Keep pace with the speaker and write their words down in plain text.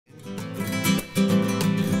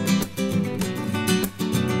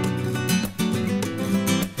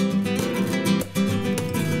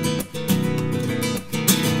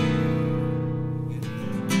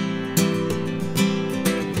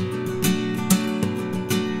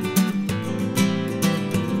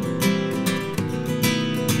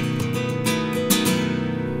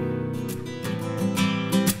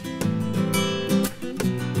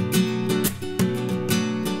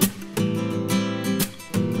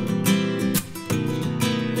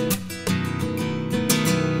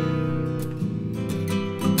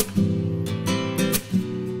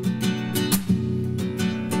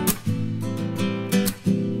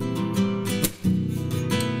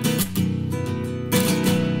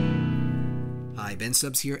Hi, Ben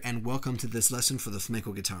Stubbs here, and welcome to this lesson for the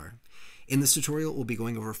flamenco guitar. In this tutorial, we'll be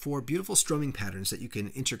going over 4 beautiful strumming patterns that you can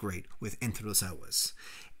integrate with Entre dos Aguas.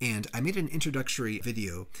 And I made an introductory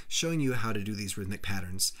video showing you how to do these rhythmic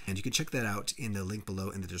patterns, and you can check that out in the link below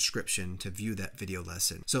in the description to view that video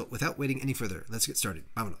lesson. So without waiting any further, let's get started.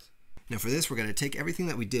 Vámonos. Now for this, we're going to take everything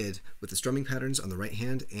that we did with the strumming patterns on the right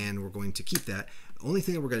hand, and we're going to keep that. The only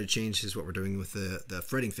thing that we're going to change is what we're doing with the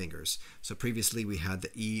fretting fingers. So previously we had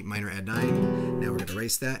the E minor add 9. Now we're going to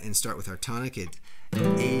erase that and start with our tonic at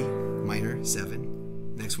A minor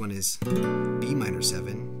 7. Next one is B minor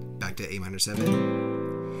 7, back to A minor 7,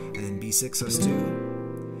 and then B6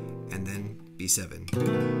 sus2, and then B7.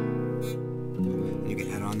 And you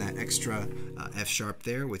can add on that extra F sharp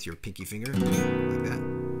there with your pinky finger, like that.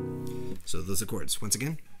 So those are chords. Once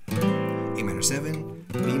again, A minor 7,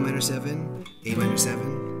 B minor 7, A minor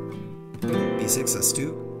 7, B6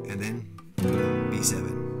 sus2, and then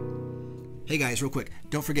B7. Hey guys, real quick,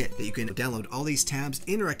 don't forget that you can download all these tabs,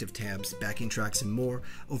 interactive tabs, backing tracks, and more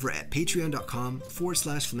over at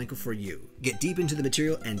patreon.com/flamenco for you. Get deep into the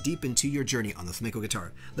material and deep into your journey on the flamenco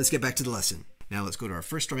guitar. Let's get back to the lesson. Now let's go to our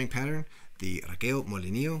first strumming pattern, the Rasgueado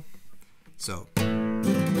molinillo. So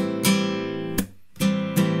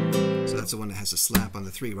that's the one that has a slap on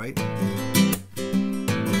the 3, right?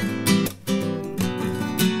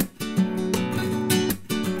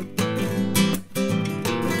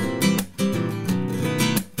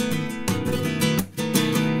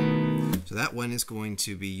 So that one is going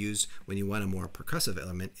to be used when you want a more percussive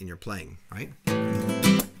element in your playing, right?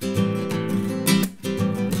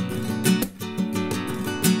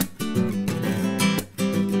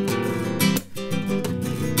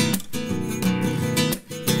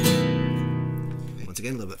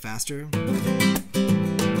 Again, a little bit faster. Again.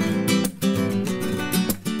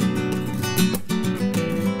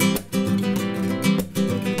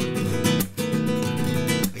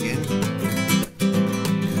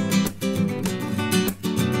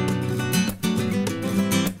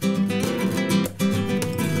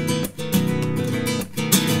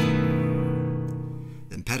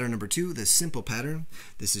 Then pattern number 2, the simple pattern.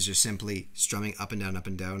 This is just simply strumming up and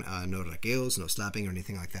down, no rasgueos, no slapping or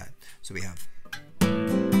anything like that. So we have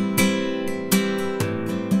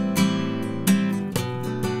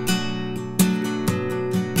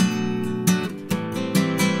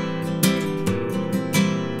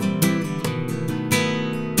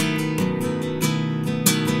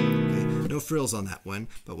frills on that one,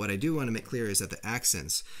 but what I do want to make clear is that the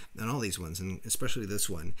accents on all these ones, and especially this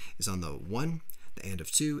one, is on the 1, the and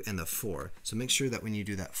of 2, and the 4. So make sure that when you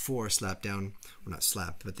do that 4 slap down, well not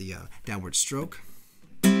slap, but the downward stroke,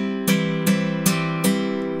 that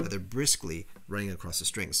they're briskly running across the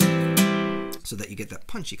strings so that you get that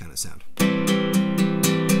punchy kind of sound.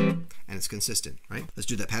 And it's consistent, right? Let's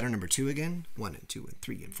do that pattern number 2 again. 1 and 2 and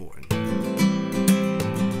 3 and 4 and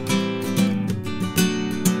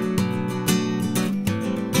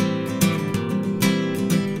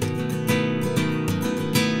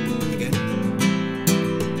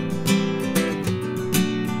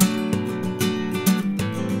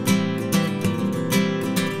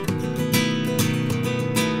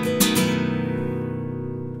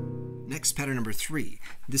pattern number 3.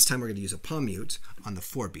 This time we're going to use a palm mute on the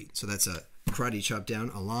 4 beat. So that's a karate chop down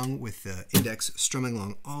along with the index strumming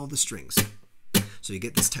along all the strings. So you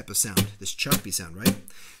get this type of sound, this choppy sound, right?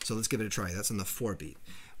 So let's give it a try. That's on the 4 beat.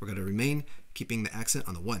 We're going to remain keeping the accent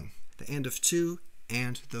on the 1, the and of 2,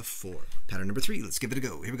 and the 4. Pattern number 3. Let's give it a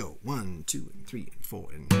go. Here we go. 1, 2, and 3, and 4,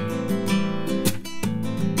 and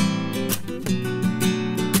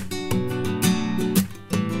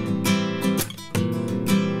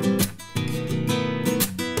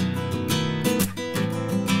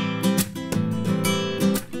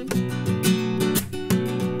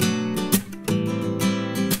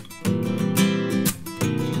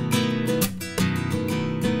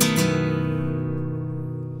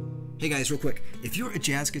Hey guys, real quick, if you're a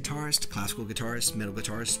jazz guitarist, classical guitarist, metal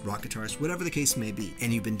guitarist, rock guitarist, whatever the case may be,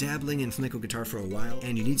 and you've been dabbling in flamenco guitar for a while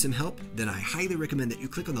and you need some help, then I highly recommend that you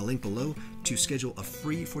click on the link below to schedule a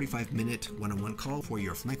free 45-minute one-on-one call for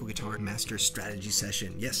your flamenco guitar master strategy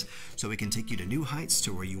session. Yes, so we can take you to new heights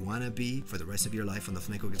to where you want to be for the rest of your life on the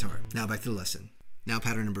flamenco guitar. Now back to the lesson. Now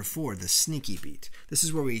pattern number 4, the sneaky beat. This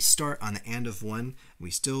is where we start on the and of 1.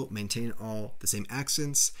 We still maintain all the same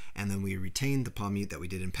accents, and then we retain the palm mute that we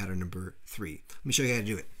did in pattern number 3. Let me show you how to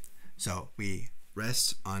do it. So we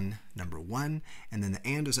rest on number 1, and then the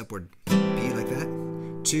and is upward B like that.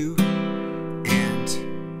 2 and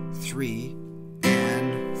 3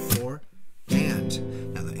 and 4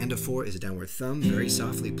 and. Now the end of 4 is a downward thumb, very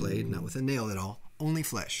softly played, not with a nail at all, only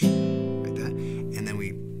flesh, like that. And then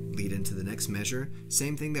we lead into the next next measure,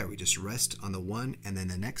 same thing there. We just rest on the 1 and then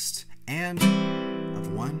the next, and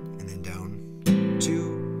of 1 and then down,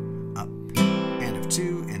 2, up, and of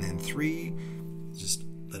 2 and then 3. Just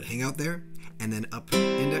let it hang out there, and then up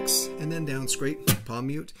index and then down scrape, palm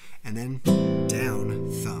mute, and then down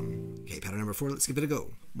thumb. Okay, pattern number 4. Let's give it a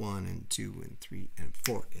go. 1 and 2 and 3 and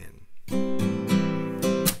 4 and.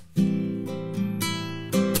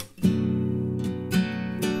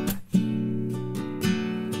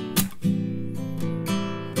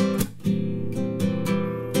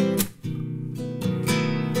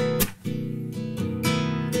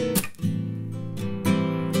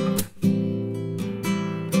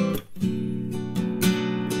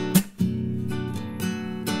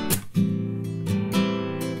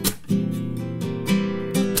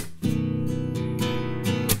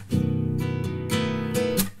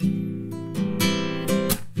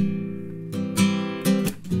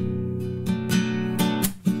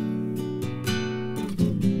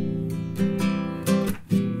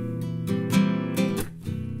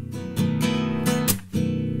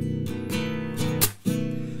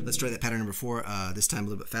 Let's try that pattern number 4, this time a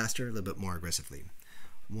little bit faster, a little bit more aggressively.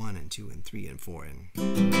 1 and 2 and 3 and 4 and.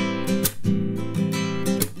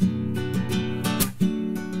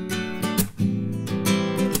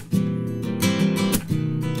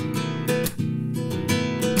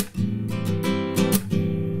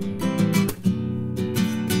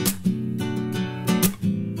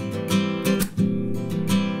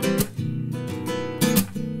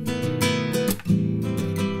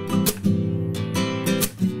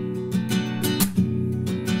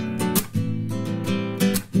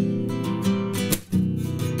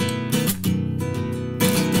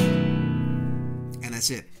 That's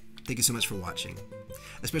it. Thank you so much for watching.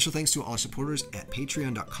 A special thanks to all our supporters at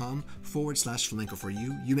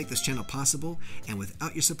patreon.com/flamenco4you. You make this channel possible, and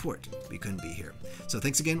without your support, we couldn't be here. So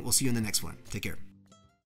thanks again. We'll see you in the next one. Take care.